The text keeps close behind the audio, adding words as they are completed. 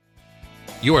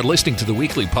You are listening to the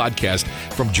weekly podcast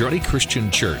from Journey Christian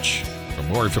Church. For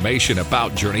more information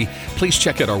about Journey, please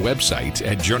check out our website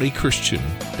at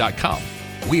journeychristian.com.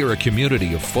 We are a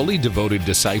community of fully devoted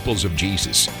disciples of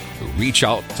Jesus who reach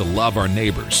out to love our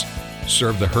neighbors,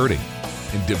 serve the hurting,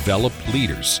 and develop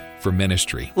leaders for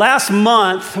ministry. Last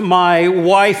month, my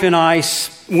wife and I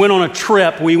went on a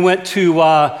trip. We went to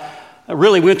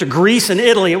Greece and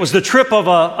Italy. It was the trip of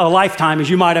a lifetime, as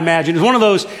you might imagine. It was one of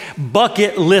those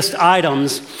bucket list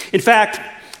items. In fact,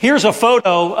 here's a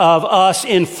photo of us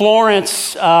in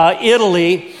Florence,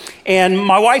 Italy. And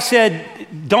my wife said,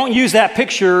 "Don't use that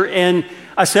picture." And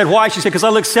I said, "Why?" She said, "Because I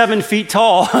look 7 feet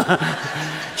tall."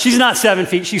 She's not 7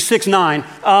 feet, she's 6'9".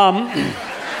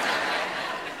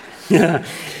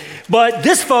 But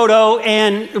this photo,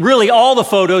 and really all the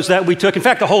photos that we took, in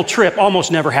fact, the whole trip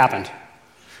almost never happened.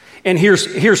 And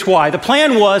here's why. The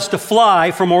plan was to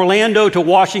fly from Orlando to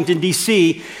Washington,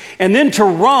 D.C., and then to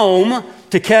Rome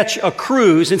to catch a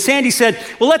cruise. And Sandy said,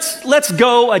 "Well, let's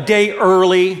go a day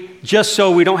early just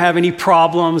so we don't have any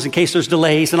problems in case there's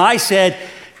delays." And I said,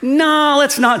 "No,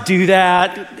 let's not do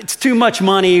that. It's too much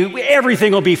money.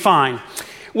 Everything will be fine."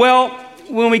 Well,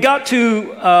 when we got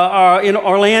to in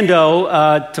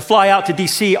Orlando to fly out to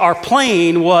D.C., our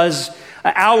plane was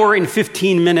an hour and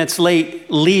 15 minutes late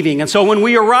leaving. And so when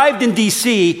we arrived in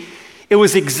D.C., it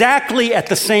was exactly at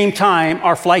the same time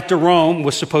our flight to Rome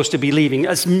was supposed to be leaving.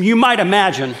 As you might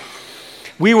imagine,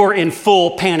 we were in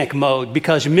full panic mode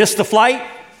because you missed the flight,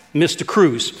 missed the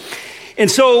cruise. And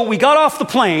so we got off the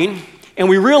plane and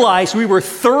we realized we were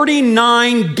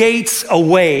 39 gates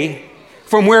away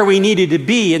from where we needed to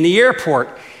be in the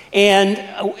airport. And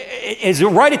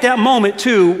right at that moment,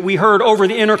 too, we heard over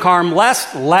the intercom,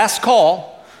 last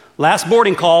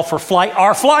boarding call for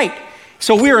our flight.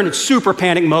 So we were in super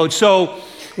panic mode. So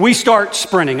we start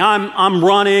sprinting. I'm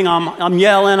running, I'm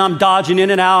yelling, I'm dodging in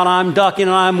and out, I'm ducking,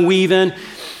 I'm weaving.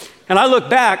 And I look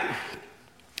back,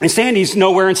 and Sandy's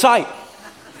nowhere in sight.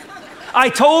 I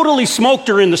totally smoked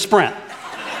her in the sprint,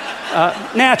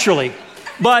 naturally.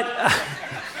 But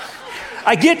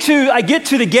I get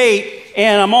to the gate,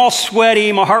 and I'm all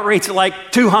sweaty. My heart rate's at like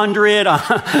 200.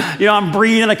 I'm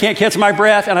breathing. I can't catch my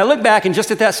breath. And I look back, and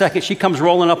just at that second, she comes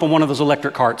rolling up on one of those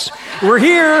electric carts. "We're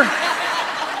here."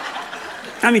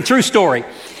 True story.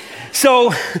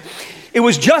 So it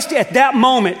was just at that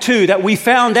moment, too, that we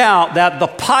found out that the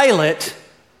pilot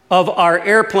of our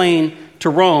airplane to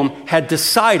Rome had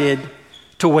decided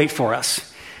to wait for us.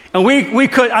 And we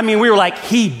were like,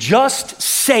 he just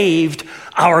saved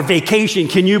our vacation.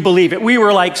 Can you believe it? We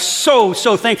were like so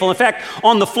thankful. In fact,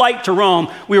 on the flight to Rome,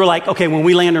 we were like, okay, when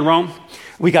we land in Rome,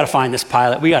 we got to find this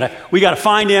pilot. We got to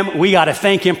find him. We got to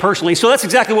thank him personally. So that's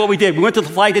exactly what we did. We went to the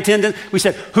flight attendant. We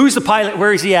said, "Who's the pilot?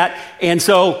 Where is he at?" And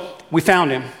so we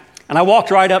found him. And I walked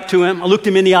right up to him. I looked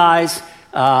him in the eyes,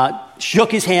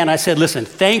 shook his hand. I said, "Listen,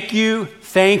 thank you.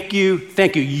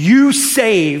 You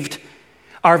saved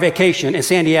our vacation." And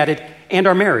Sandy added, "and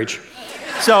our marriage."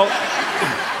 So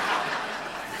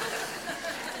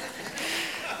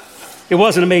it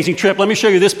was an amazing trip. Let me show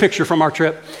you this picture from our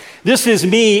trip. This is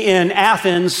me in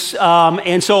Athens,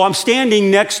 and so I'm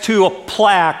standing next to a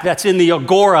plaque that's in the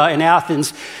Agora in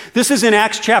Athens. This is in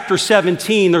Acts chapter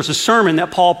 17. There's a sermon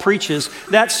that Paul preaches.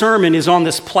 That sermon is on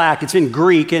this plaque. It's in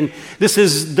Greek, and this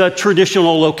is the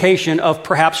traditional location of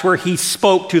perhaps where he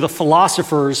spoke to the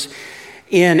philosophers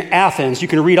in Athens. You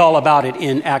can read all about it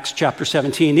in Acts chapter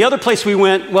 17. The other place we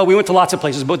went to lots of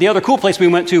places, but the other cool place we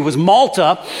went to was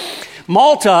Malta.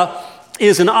 Malta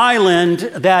is an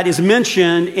island that is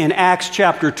mentioned in Acts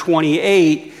chapter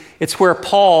 28. It's where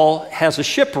Paul has a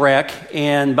shipwreck,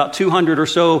 and about 200 or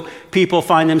so people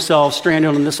find themselves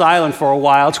stranded on this island for a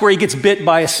while. It's where he gets bit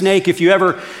by a snake. If you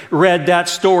ever read that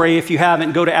story, if you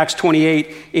haven't, go to Acts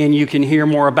 28 and you can hear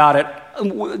more about it.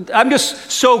 I'm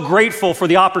just so grateful for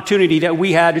the opportunity that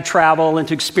we had to travel and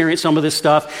to experience some of this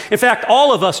stuff. In fact,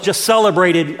 all of us just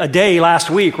celebrated a day last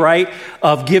week, right,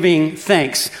 of giving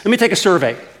thanks. Let me take a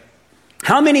survey.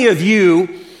 How many of you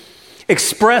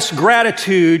expressed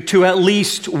gratitude to at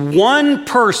least one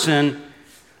person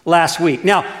last week?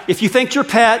 Now, if you thanked your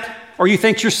pet or you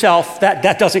thanked yourself,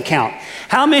 that doesn't count.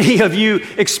 How many of you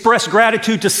expressed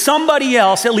gratitude to somebody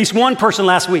else, at least one person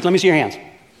last week? Let me see your hands.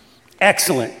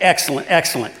 Excellent.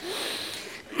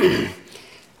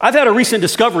 I've had a recent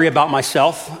discovery about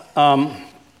myself, and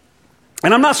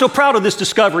I'm not so proud of this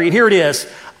discovery, and here it is.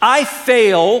 I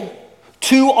fail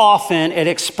too often at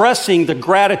expressing the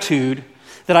gratitude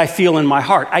that I feel in my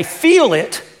heart. I feel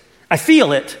it, I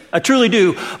truly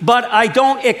do, but I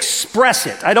don't express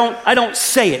it. I don't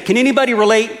say it. Can anybody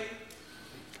relate?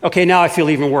 Okay, now I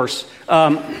feel even worse.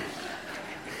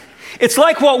 It's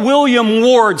like what William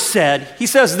Ward said. He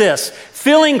says this: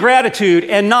 feeling gratitude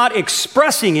and not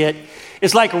expressing it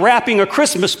is like wrapping a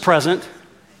Christmas present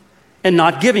and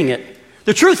not giving it.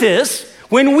 The truth is,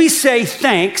 when we say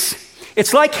thanks,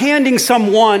 it's like handing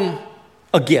someone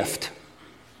a gift.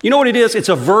 You know what it is? It's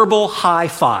a verbal high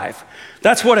five.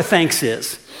 That's what a thanks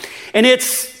is. And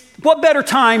it's what better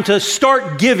time to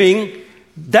start giving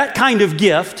that kind of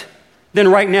gift than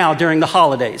right now during the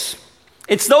holidays.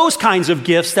 It's those kinds of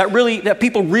gifts that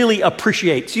people really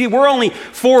appreciate. See, we're only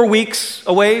 4 weeks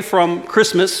away from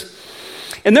Christmas,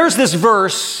 and there's this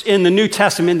verse in the New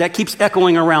Testament that keeps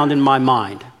echoing around in my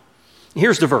mind.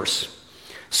 Here's the verse.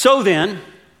 So then,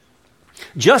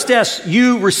 just as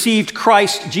you received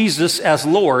Christ Jesus as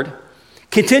Lord,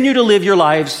 continue to live your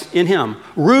lives in Him,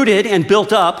 rooted and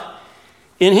built up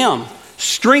in Him,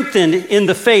 strengthened in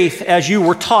the faith as you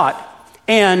were taught,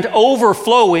 and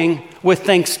overflowing with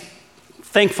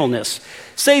thankfulness.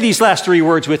 Say these last 3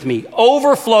 words with me.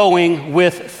 Overflowing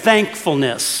with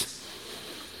thankfulness.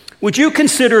 Would you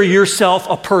consider yourself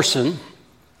a person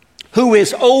who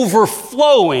is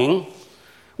overflowing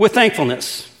with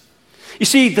thankfulness? You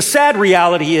see, the sad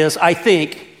reality is, I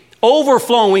think,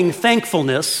 overflowing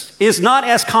thankfulness is not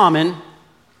as common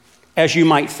as you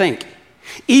might think,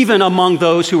 even among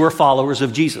those who are followers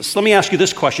of Jesus. Let me ask you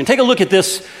this question. Take a look at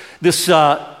this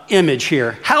image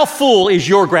here. How full is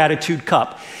your gratitude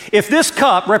cup? If this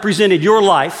cup represented your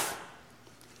life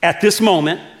at this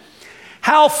moment,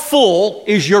 how full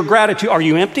is your gratitude? Are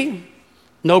you empty?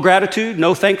 No gratitude,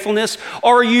 no thankfulness?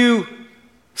 Are you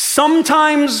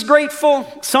sometimes grateful,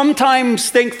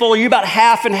 sometimes thankful? Are you about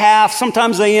half and half?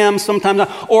 Sometimes I am, sometimes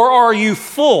not. Or are you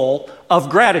full of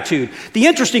gratitude? The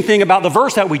interesting thing about the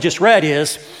verse that we just read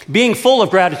is being full of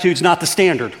gratitude is not the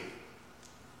standard.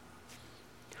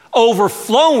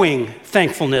 Overflowing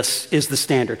thankfulness is the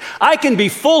standard. I can be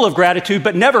full of gratitude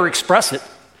but never express it.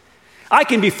 I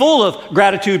can be full of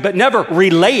gratitude but never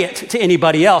relay it to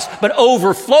anybody else. But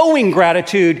overflowing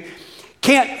gratitude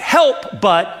can't help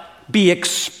but be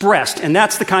expressed. And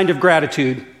that's the kind of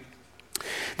gratitude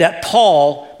that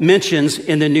Paul mentions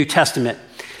in the New Testament.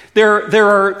 We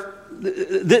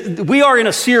are in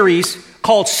a series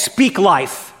called Speak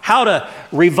Life, how to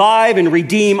revive and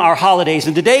redeem our holidays.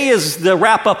 And today is the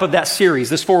wrap-up of that series,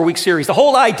 this 4-week series. The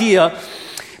whole idea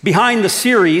behind the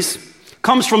series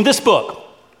comes from this book.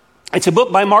 It's a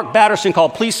book by Mark Batterson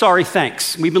called Please, Sorry,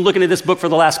 Thanks. We've been looking at this book for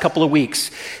the last couple of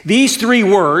weeks. These 3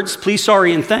 words, please,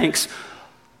 sorry, and thanks,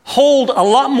 hold a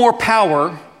lot more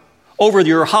power over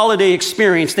your holiday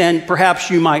experience than perhaps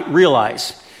you might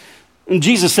realize. And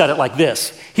Jesus said it like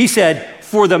this. He said,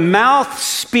 "For the mouth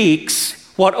speaks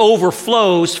what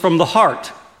overflows from the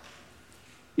heart."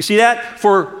 You see that?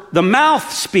 For the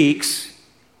mouth speaks,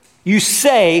 you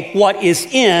say what is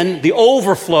in the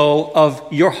overflow of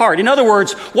your heart. In other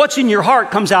words, what's in your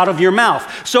heart comes out of your mouth.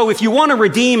 So if you want to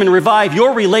redeem and revive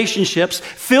your relationships,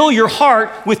 fill your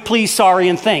heart with please, sorry,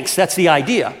 and thanks. That's the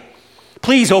idea.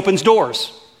 Please opens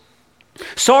doors.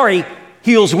 Sorry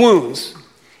heals wounds.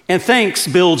 And thanks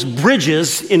builds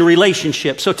bridges in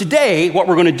relationships. So today, what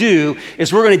we're going to do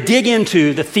is we're going to dig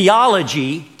into the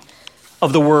theology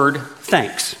of the word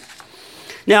thanks.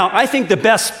 Now, I think the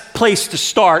best place to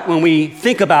start when we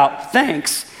think about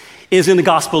thanks is in the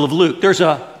Gospel of Luke. There's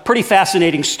a pretty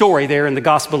fascinating story there in the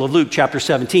Gospel of Luke, chapter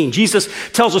 17. Jesus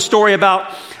tells a story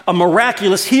about a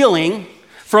miraculous healing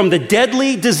from the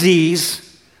deadly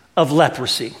disease of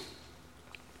leprosy.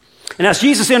 And as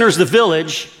Jesus enters the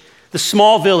village, the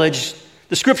small village,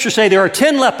 the scriptures say there are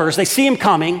 10 lepers. They see him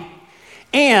coming,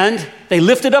 and they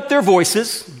lifted up their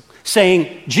voices,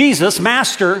 saying, "Jesus,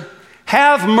 Master,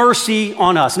 have mercy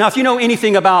on us." Now, if you know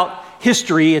anything about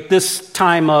history at this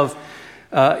time of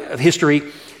history,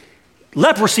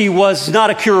 leprosy was not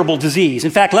a curable disease.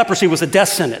 In fact, leprosy was a death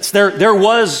sentence. There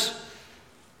was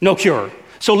no cure.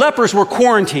 So lepers were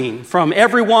quarantined from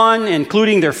everyone,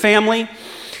 including their family.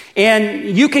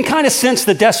 And you can kind of sense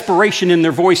the desperation in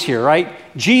their voice here, right?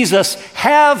 Jesus,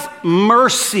 have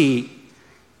mercy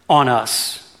on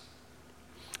us.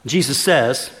 Jesus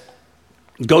says,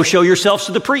 "Go show yourselves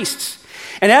to the priests."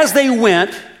 And as they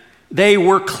went, they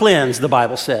were cleansed, the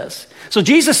Bible says. So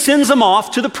Jesus sends them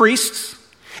off to the priests.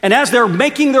 And as they're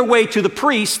making their way to the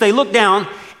priests, they look down,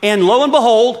 and lo and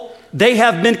behold, they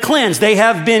have been cleansed. They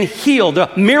have been healed. A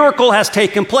miracle has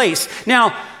taken place.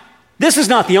 Now, this is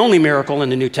not the only miracle in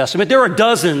the New Testament. There are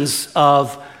dozens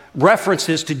of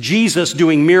references to Jesus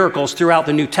doing miracles throughout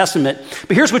the New Testament.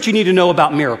 But here's what you need to know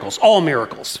about miracles, all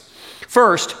miracles.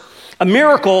 First, a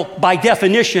miracle, by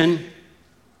definition,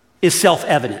 is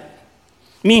self-evident,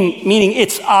 meaning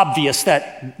it's obvious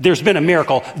that there's been a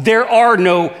miracle. There are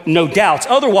no doubts.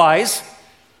 Otherwise,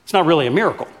 It's not really a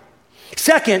miracle.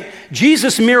 Second,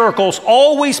 Jesus' miracles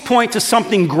always point to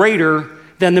something greater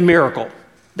than the miracle.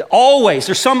 Always.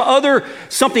 There's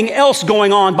something else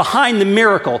going on behind the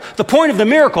miracle. The point of the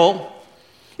miracle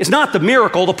is not the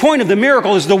miracle. The point of the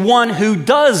miracle is the one who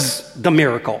does the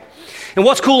miracle. And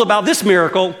what's cool about this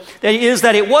miracle is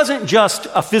that it wasn't just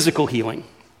a physical healing,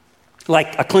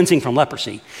 like a cleansing from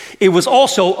leprosy. It was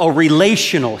also a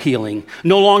relational healing.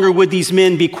 No longer would these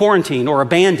men be quarantined or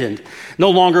abandoned. No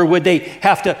longer would they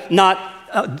have to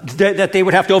that they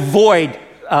would have to avoid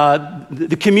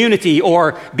the community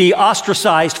or be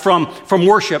ostracized from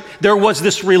worship. There was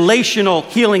this relational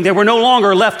healing. They were no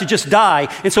longer left to just die.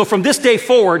 And so from this day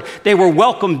forward, they were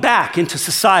welcomed back into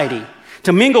society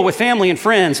to mingle with family and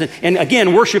friends and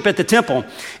again, worship at the temple.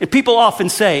 And people often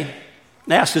they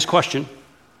ask this question,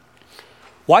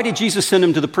 why did Jesus send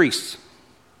them to the priests?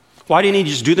 Why didn't he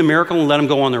just do the miracle and let them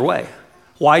go on their way?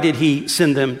 Why did he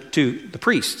send them to the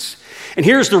priests? And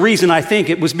here's the reason I think.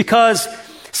 It was because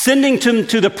sending them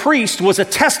to the priest was a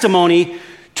testimony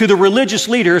to the religious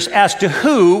leaders as to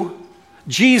who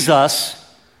Jesus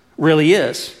really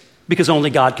is. Because only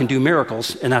God can do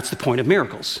miracles, and that's the point of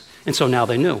miracles. And so now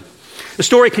they knew. The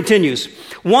story continues.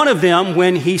 One of them,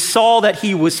 when he saw that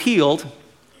he was healed,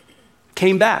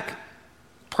 came back,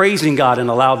 praising God in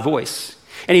a loud voice.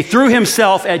 And he threw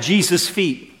himself at Jesus'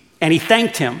 feet, and he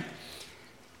thanked him.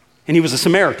 And he was a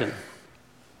Samaritan.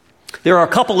 There are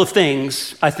a couple of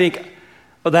things, I think,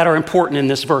 that are important in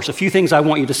this verse. A few things I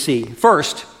want you to see.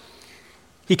 First,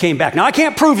 he came back. Now, I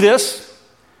can't prove this,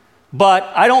 but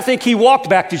I don't think he walked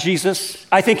back to Jesus.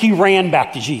 I think he ran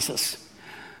back to Jesus.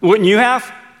 Wouldn't you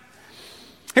have?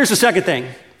 Here's the second thing.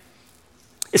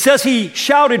 It says he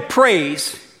shouted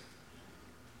praise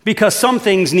because some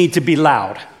things need to be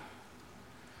loud.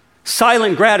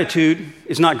 Silent gratitude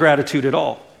is not gratitude at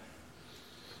all.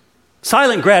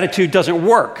 Silent gratitude doesn't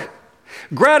work.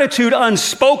 Gratitude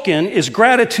unspoken is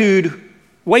gratitude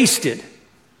wasted.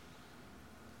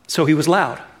 So he was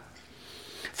loud.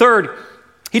 Third,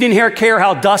 he didn't care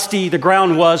how dusty the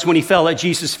ground was when he fell at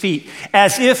Jesus' feet,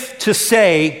 as if to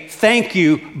say thank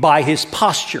you by his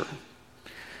posture.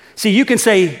 See, you can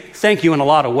say thank you in a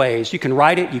lot of ways. You can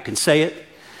write it, you can say it,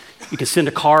 you can send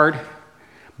a card,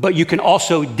 but you can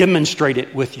also demonstrate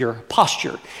it with your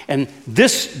posture. And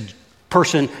this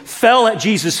person fell at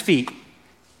Jesus' feet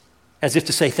as if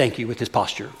to say thank you with his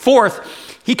posture.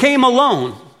 Fourth, he came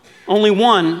alone. Only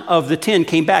one of the 10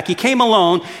 came back. He came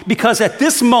alone because at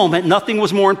this moment, nothing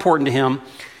was more important to him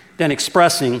than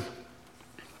expressing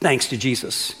thanks to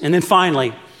Jesus. And then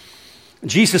finally,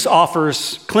 Jesus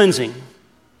offers cleansing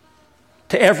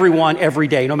to everyone every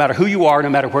day, no matter who you are, no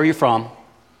matter where you're from,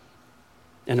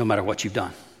 and no matter what you've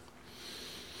done.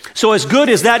 So as good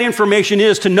as that information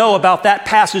is to know about that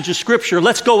passage of Scripture,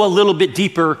 let's go a little bit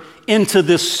deeper into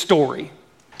this story.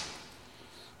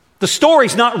 The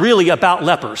story's not really about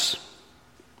lepers.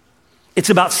 It's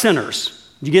about sinners.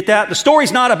 You get that? The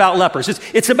story's not about lepers.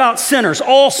 It's about sinners,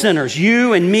 all sinners,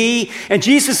 you and me. And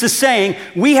Jesus is saying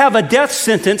we have a death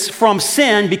sentence from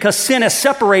sin because sin has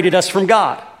separated us from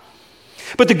God.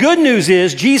 But the good news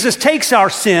is Jesus takes our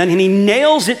sin and he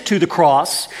nails it to the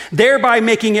cross, thereby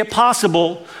making it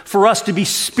possible for us to be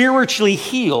spiritually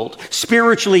healed,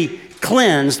 spiritually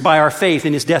cleansed by our faith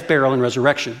in his death, burial, and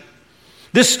resurrection.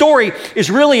 This story is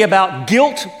really about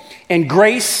guilt and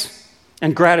grace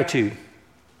and gratitude.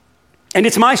 And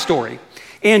it's my story,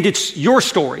 and it's your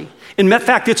story. In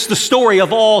fact, it's the story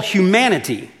of all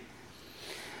humanity.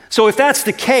 So if that's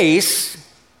the case,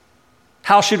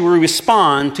 how should we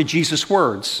respond to Jesus'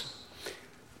 words?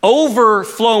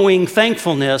 Overflowing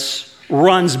thankfulness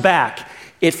runs back.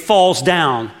 It falls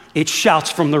down. It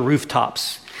shouts from the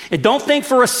rooftops. And don't think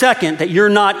for a second that you're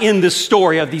not in this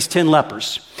story of these 10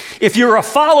 lepers. If you're a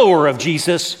follower of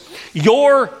Jesus,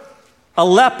 you're a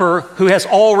leper who has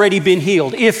already been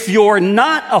healed. If you're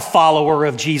not a follower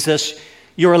of Jesus,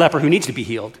 you're a leper who needs to be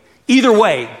healed. Either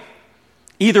way,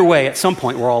 at some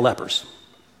point, we're all lepers.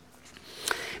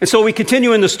 And so we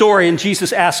continue in the story, and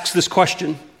Jesus asks this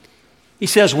question. He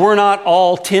says, were not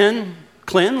all 10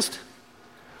 cleansed?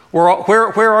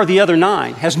 Where are the other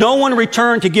 9? Has no one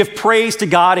returned to give praise to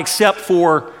God except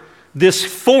for this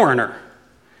foreigner?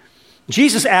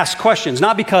 Jesus asks questions,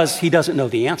 not because he doesn't know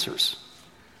the answers.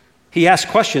 He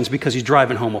asks questions because he's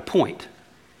driving home a point.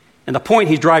 And the point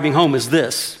he's driving home is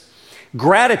this.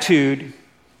 Gratitude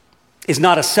is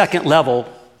not a second-level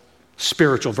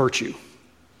spiritual virtue.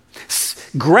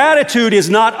 Gratitude is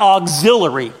not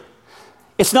auxiliary.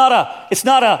 It's not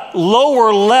a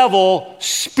lower-level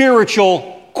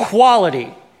spiritual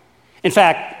quality. In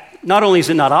fact, not only is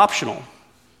it not optional,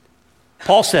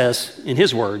 Paul says, in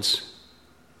his words,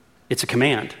 it's a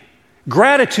command.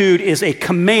 Gratitude is a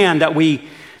command that we've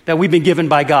been given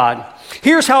by God.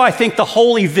 Here's how I think the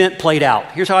whole event played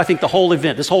out. Here's how I think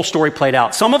this whole story played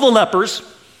out. Some of the lepers,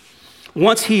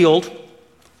 once healed,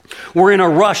 were in a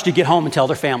rush to get home and tell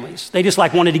their families. They just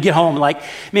wanted to get home.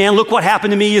 Man, look what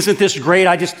happened to me. Isn't this great?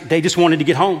 They just wanted to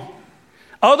get home.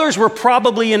 Others were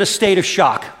probably in a state of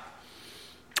shock,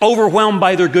 overwhelmed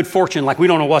by their good fortune. We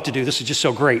don't know what to do. This is just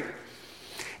so great.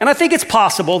 And I think it's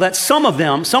possible that some of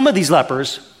these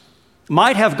lepers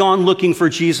might have gone looking for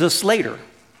Jesus later.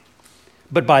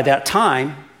 But by that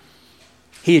time,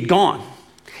 he had gone.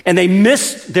 And they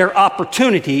missed their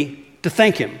opportunity to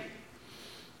thank him.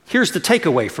 Here's the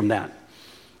takeaway from that.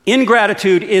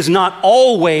 Ingratitude is not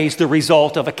always the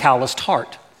result of a calloused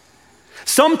heart.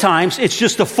 Sometimes it's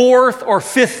just the fourth or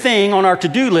fifth thing on our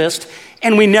to-do list,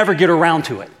 and we never get around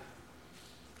to it.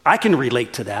 I can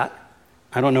relate to that.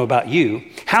 I don't know about you.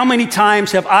 How many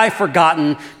times have I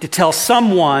forgotten to tell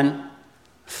someone,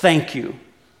 thank you?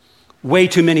 Way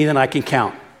too many than I can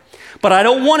count. But I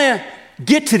don't want to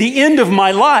get to the end of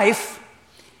my life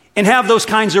and have those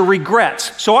kinds of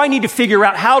regrets. So I need to figure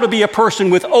out how to be a person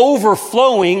with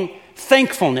overflowing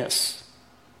thankfulness.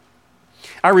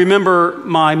 I remember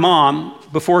my mom,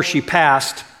 before she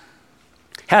passed,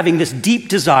 having this deep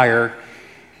desire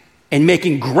and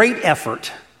making great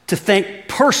effort to thank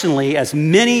personally as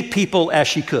many people as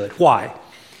she could. Why?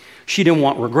 She didn't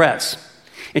want regrets.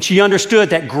 And she understood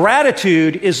that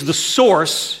gratitude is the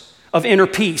source of inner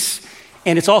peace,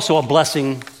 and it's also a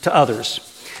blessing to others.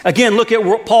 Again, look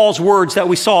at Paul's words that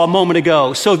we saw a moment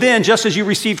ago. So then, just as you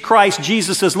received Christ,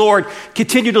 Jesus as Lord,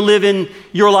 continue to live in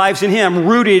your lives in him,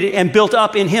 rooted and built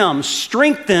up in him,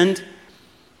 strengthened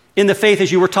in the faith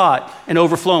as you were taught, and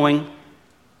overflowing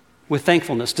with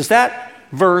thankfulness. Does that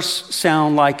verse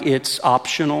sound like it's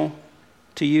optional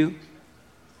to you?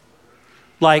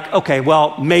 Okay,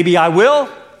 well, maybe I will,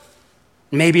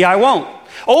 maybe I won't.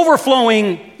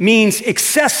 Overflowing means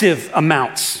excessive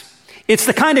amounts. It's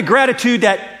the kind of gratitude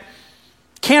that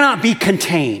cannot be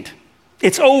contained.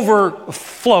 It's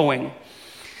overflowing.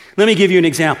 Let me give you an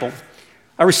example.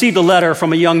 I received a letter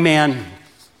from a young man.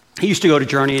 He used to go to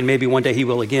Journey, and maybe one day he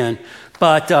will again.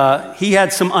 But he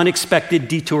had some unexpected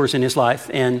detours in his life,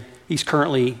 and he's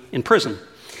currently in prison.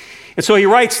 And so he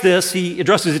writes this. He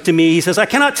addresses it to me. He says, I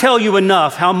cannot tell you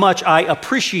enough how much I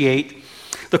appreciate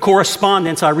the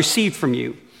correspondence I received from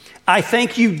you. I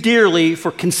thank you dearly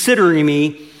for considering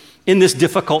me in this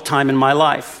difficult time in my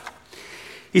life.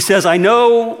 He says, I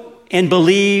know and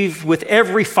believe with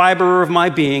every fiber of my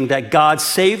being that God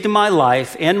saved my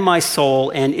life and my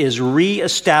soul and is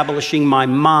reestablishing my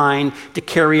mind to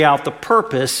carry out the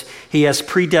purpose he has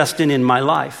predestined in my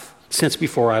life since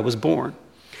before I was born.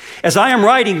 As I am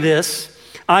writing this,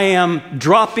 I am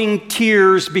dropping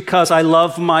tears because I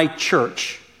love my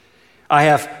church. I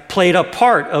have played a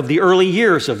part of the early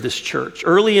years of this church,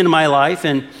 early in my life,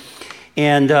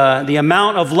 and the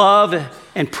amount of love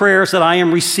and prayers that I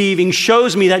am receiving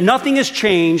shows me that nothing has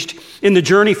changed in the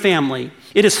Journey family.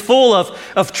 It is full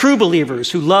of true believers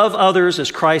who love others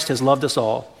as Christ has loved us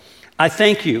all. I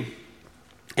thank you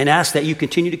and ask that you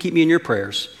continue to keep me in your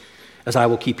prayers as I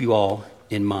will keep you all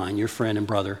in mind. Your friend and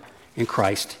brother in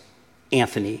Christ,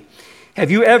 Anthony.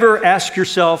 Have you ever asked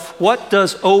yourself, what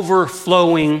does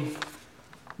overflowing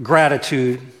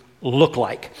gratitude look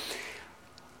like?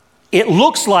 It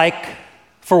looks like,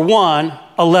 for one,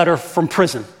 a letter from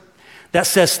prison that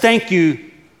says thank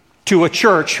you to a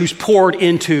church who's poured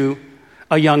into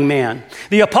a young man.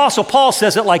 The Apostle Paul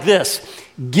says it like this: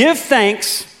 give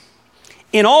thanks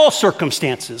in all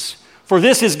circumstances, for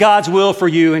this is God's will for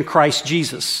you in Christ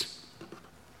Jesus.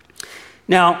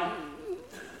 Now,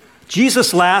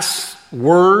 Jesus' last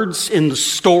words in the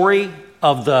story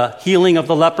of the healing of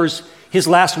the lepers, his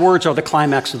last words are the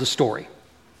climax of the story.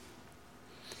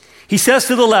 He says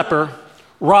to the leper,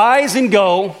 rise and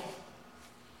go,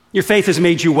 your faith has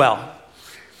made you well.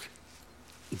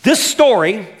 This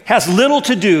story has little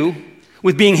to do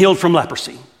with being healed from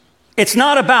leprosy. It's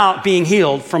not about being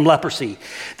healed from leprosy.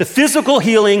 The physical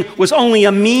healing was only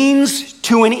a means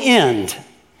to an end,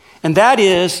 and that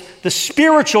is the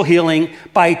spiritual healing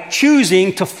by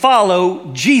choosing to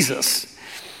follow Jesus.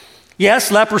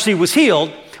 Yes, leprosy was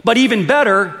healed, but even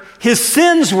better, his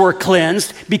sins were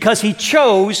cleansed because he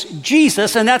chose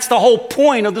Jesus, and that's the whole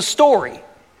point of the story.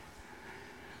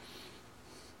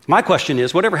 My question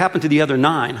is, whatever happened to the other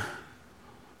 9?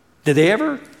 Did they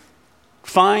ever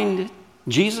find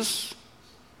Jesus?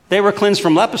 They were cleansed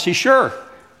from leprosy, sure.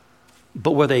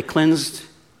 But were they cleansed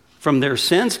from their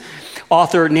sins?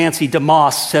 Author Nancy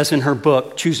DeMoss says in her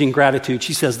book, Choosing Gratitude,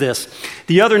 she says this: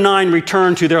 the other 9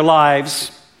 returned to their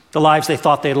lives, the lives they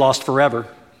thought they had lost forever.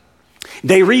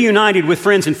 They reunited with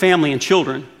friends and family and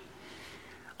children.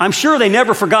 I'm sure they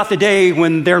never forgot the day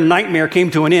when their nightmare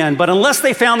came to an end, but unless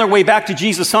they found their way back to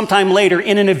Jesus sometime later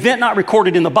in an event not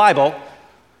recorded in the Bible,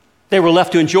 they were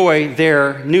left to enjoy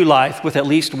their new life with at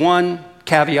least one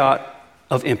caveat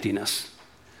of emptiness.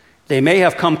 They may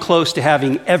have come close to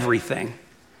having everything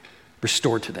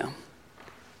restored to them,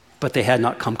 but they had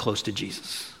not come close to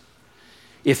Jesus.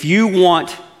 If you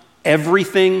want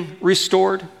everything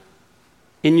restored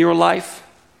in your life,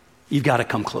 you've got to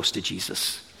come close to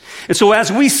Jesus. And so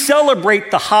as we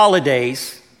celebrate the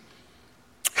holidays,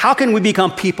 how can we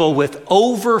become people with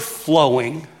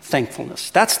overflowing thankfulness?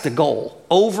 That's the goal,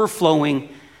 overflowing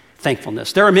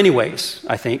thankfulness. There are many ways,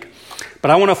 I think,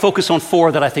 but I want to focus on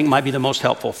 4 that I think might be the most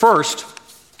helpful. First,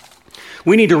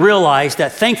 we need to realize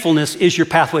that thankfulness is your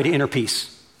pathway to inner peace.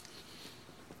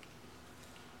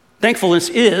 Thankfulness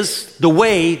is the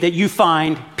way that you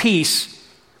find peace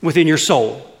within your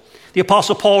soul. The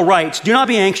Apostle Paul writes, "Do not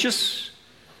be anxious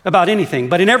about anything,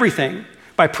 but in everything,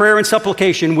 by prayer and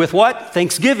supplication, with what?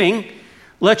 Thanksgiving,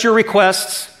 let your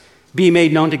requests be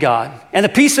made known to God. And the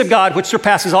peace of God, which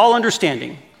surpasses all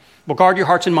understanding, will guard your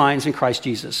hearts and minds in Christ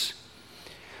Jesus."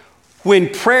 When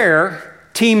prayer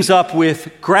teams up with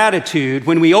gratitude,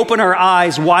 when we open our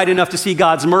eyes wide enough to see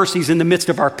God's mercies in the midst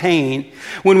of our pain,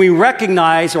 when we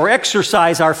recognize or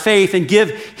exercise our faith and give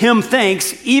Him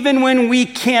thanks, even when we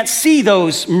can't see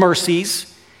those mercies,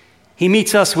 He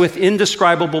meets us with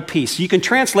indescribable peace. You can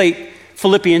translate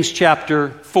Philippians chapter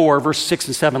 4, verse 6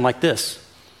 and 7 like this: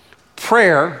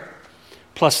 prayer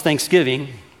plus thanksgiving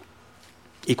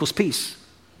equals peace.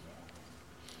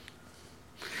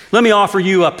 Let me offer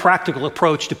you a practical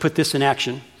approach to put this in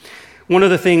action. One of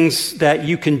the things that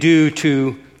you can do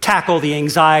to tackle the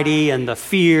anxiety and the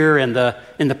fear and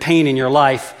the pain in your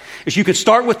life is you can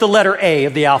start with the letter A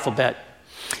of the alphabet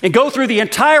and go through the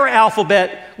entire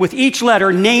alphabet with each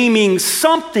letter naming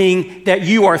something that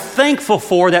you are thankful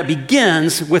for that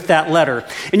begins with that letter.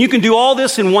 And you can do all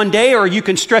this in one day, or you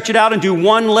can stretch it out and do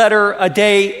one letter a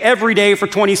day every day for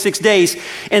 26 days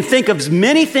and think of as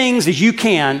many things as you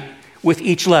can with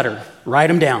each letter. Write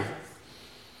them down.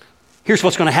 Here's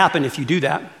what's going to happen if you do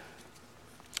that.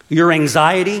 Your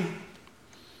anxiety,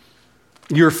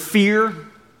 your fear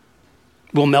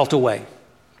will melt away.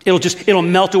 It'll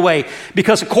melt away,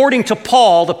 because according to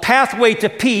Paul, the pathway to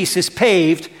peace is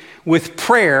paved with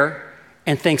prayer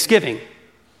and thanksgiving.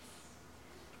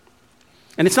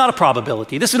 And it's not a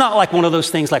probability. This is not like one of those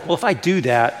things like, well, if I do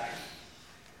that,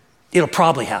 it'll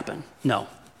probably happen. No.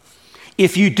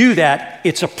 If you do that,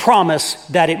 it's a promise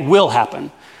that it will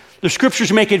happen. The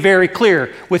scriptures make it very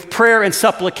clear. With prayer and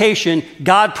supplication,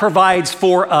 God provides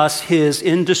for us His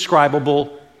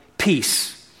indescribable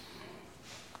peace.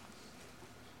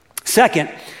 Second,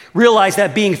 realize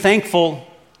that being thankful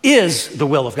is the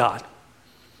will of God.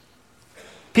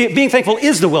 Being thankful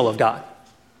is the will of God.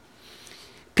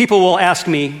 People will ask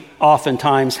me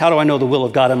oftentimes, how do I know the will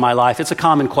of God in my life? It's a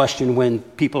common question when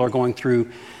people are going through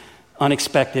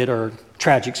unexpected or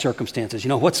tragic circumstances. You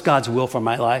know, what's God's will for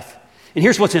my life? And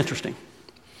here's what's interesting.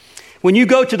 When you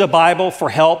go to the Bible for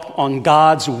help on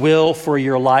God's will for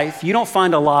your life, you don't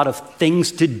find a lot of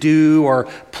things to do or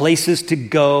places to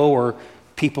go or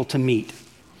people to meet.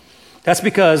 That's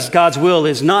because God's will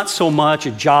is not so much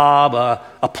a job,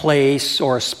 a place,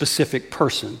 or a specific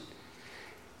person.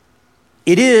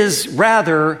 It is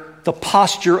rather the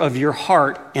posture of your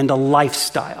heart and a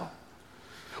lifestyle.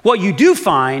 What you do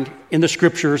find in the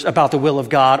scriptures about the will of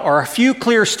God are a few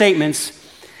clear statements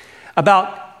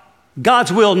about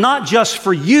God's will, not just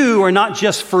for you or not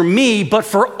just for me, but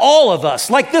for all of us,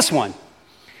 like this one,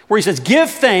 where He says, "Give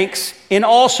thanks in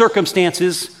all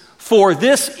circumstances, for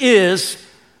this is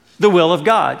the will of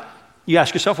God." You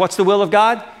ask yourself, what's the will of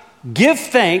God? Give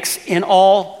thanks in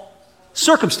all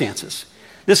circumstances.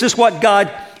 This is what God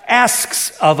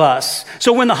asks of us.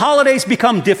 So when the holidays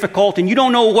become difficult and you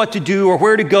don't know what to do or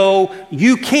where to go,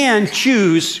 you can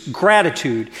choose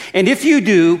gratitude. And if you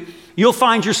do, you'll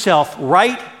find yourself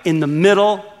right in the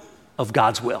middle of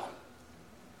God's will.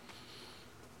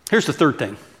 Here's the third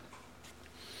thing.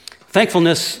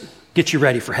 Thankfulness gets you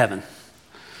ready for heaven.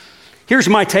 Here's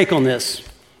my take on this.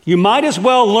 You might as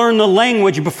well learn the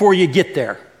language before you get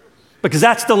there, because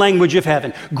that's the language of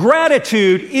heaven.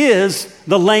 Gratitude is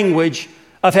the language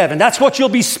of heaven. That's what you'll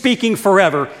be speaking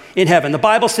forever in heaven. The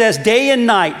Bible says day and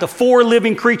night, the 4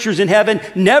 living creatures in heaven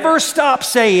never stop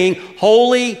saying,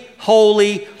 "Holy,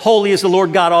 holy, holy is the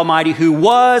Lord God Almighty, who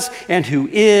was and who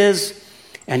is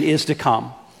and is to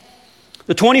come."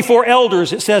 The 24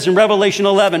 elders, it says in Revelation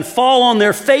 11, fall on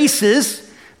their faces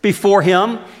before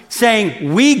Him,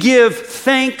 saying, "We give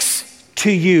thanks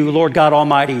to you, Lord God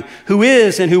Almighty, who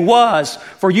is and who was,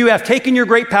 for you have taken your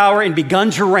great power and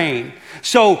begun to reign.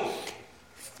 So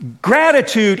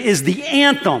gratitude is the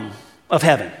anthem of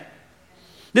heaven.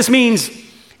 This means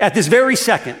at this very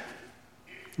second,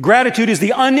 gratitude is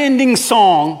the unending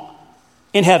song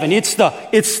in heaven. It's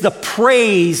the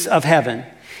praise of heaven.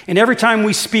 And every time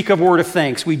we speak a word of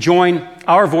thanks, we join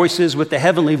our voices with the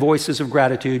heavenly voices of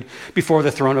gratitude before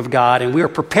the throne of God. And we are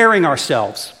preparing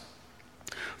ourselves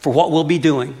for what we'll be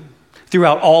doing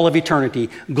throughout all of eternity,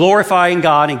 glorifying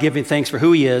God and giving thanks for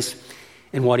who he is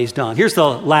and what he's done. Here's the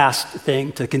last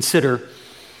thing to consider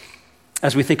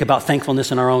as we think about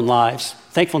thankfulness in our own lives.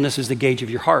 Thankfulness is the gauge of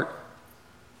your heart.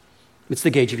 It's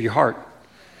the gauge of your heart.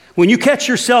 When you catch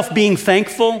yourself being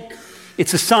thankful,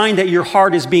 it's a sign that your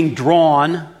heart is being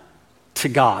drawn to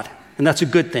God. And that's a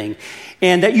good thing.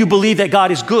 And that you believe that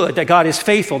God is good, that God is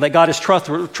faithful, that God is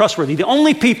trustworthy. The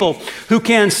only people who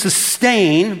can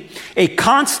sustain a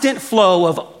constant flow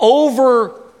of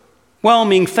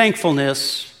overwhelming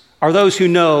thankfulness are those who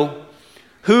know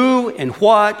who and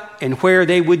what and where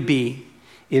they would be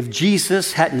if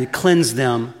Jesus hadn't cleansed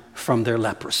them from their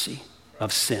leprosy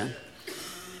of sin.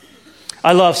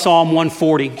 I love Psalm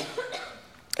 140.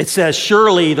 It says,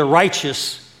 surely the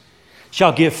righteous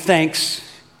shall give thanks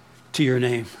to your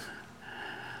name.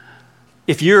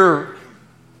 If you're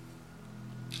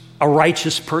a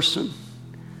righteous person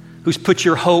who's put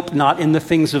your hope not in the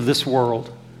things of this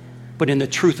world, but in the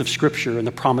truth of Scripture and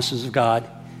the promises of God,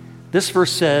 this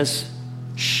verse says,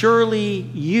 surely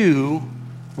you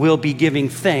will be giving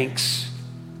thanks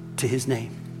to his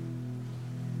name.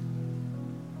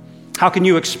 How can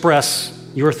you express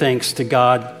your thanks to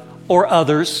God or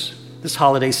others this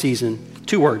holiday season?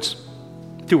 Two words.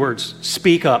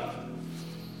 Speak up.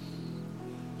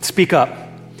 Speak up.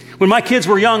 When my kids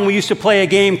were young, we used to play a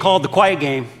game called the quiet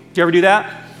game. Did you ever do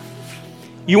that?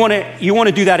 You want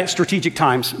to do that at strategic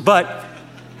times, but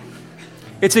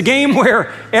it's a game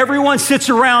where everyone sits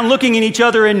around looking at each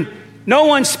other and no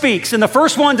one speaks, and the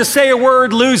first one to say a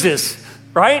word loses,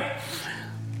 right?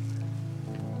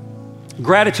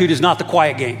 Gratitude is not the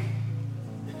quiet game.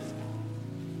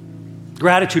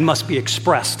 Gratitude must be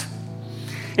expressed.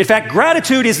 In fact,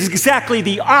 gratitude is exactly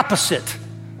the opposite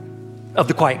of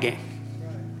the quiet game.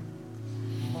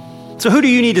 So who do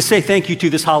you need to say thank you to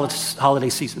this holiday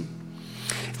season?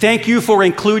 Thank you for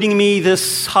including me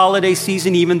this holiday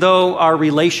season, even though our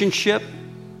relationship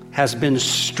has been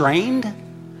strained.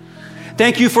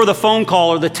 Thank you for the phone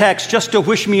call or the text just to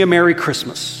wish me a Merry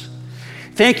Christmas.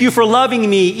 Thank you for loving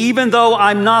me, even though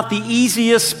I'm not the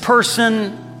easiest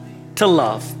person to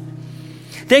love.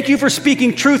 Thank you for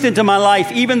speaking truth into my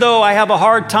life, even though I have a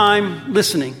hard time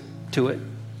listening to it.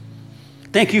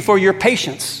 Thank you for your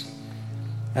patience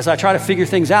as I try to figure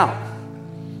things out.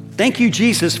 Thank you,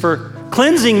 Jesus, for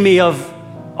cleansing me of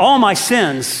all my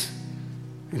sins.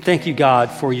 And thank you, God,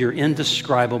 for your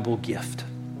indescribable gift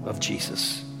of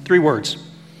Jesus. 3 words.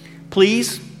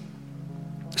 Please,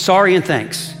 sorry, and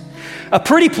thanks. A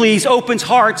pretty please opens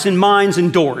hearts and minds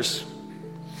and doors.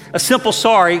 A simple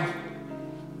sorry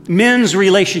mends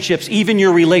relationships, even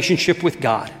your relationship with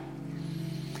God.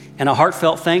 And a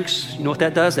heartfelt thanks, you know what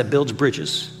that does? That builds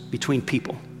bridges between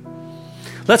people.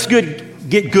 Let's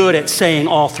get good at saying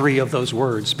all 3 of those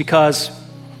words, because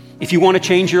if you want to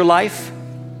change your life,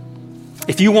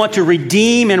 if you want to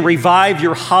redeem and revive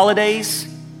your holidays,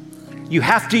 you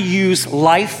have to use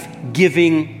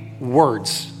life-giving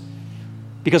words,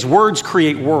 because words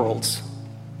create worlds.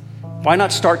 Why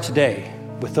not start today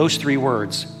with those 3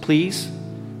 words, please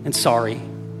and sorry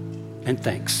and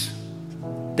thanks?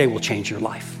 They will change your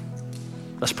life.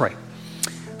 Let's pray.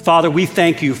 Father, we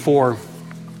thank you for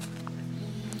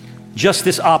just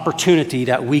this opportunity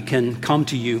that we can come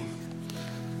to you.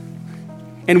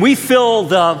 And we feel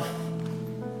the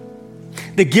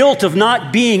guilt of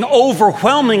not being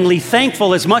overwhelmingly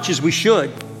thankful as much as we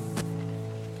should.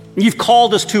 You've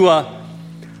called us to a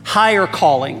higher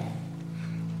calling,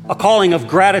 a calling of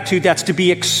gratitude that's to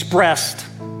be expressed,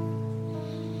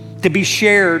 to be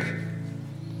shared,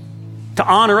 to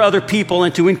honor other people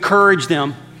and to encourage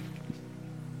them.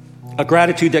 A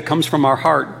gratitude that comes from our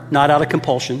heart, not out of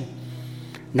compulsion,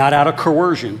 not out of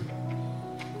coercion,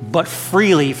 but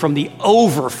freely from the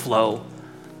overflow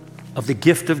of the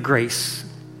gift of grace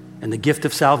and the gift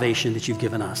of salvation that you've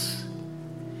given us.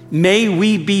 May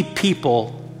we be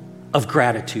people of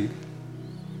gratitude,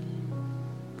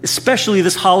 especially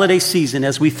this holiday season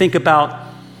as we think about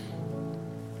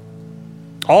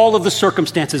all of the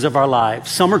circumstances of our lives.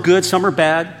 Some are good, some are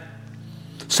bad.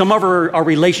 Some of our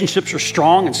relationships are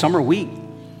strong and some are weak.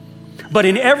 But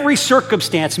in every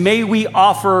circumstance, may we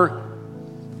offer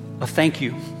a thank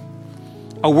you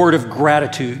a word of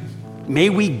gratitude. May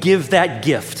we give that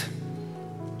gift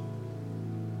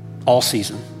all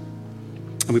season.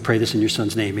 And we pray this in your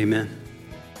Son's name. Amen.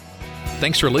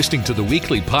 Thanks for listening to the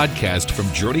weekly podcast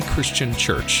from Journey Christian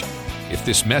Church. If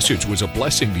this message was a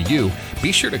blessing to you,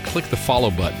 be sure to click the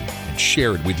follow button and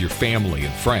share it with your family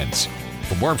and friends.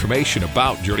 For more information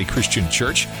about Journey Christian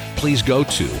Church, please go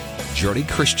to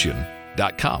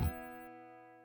journeychristian.com.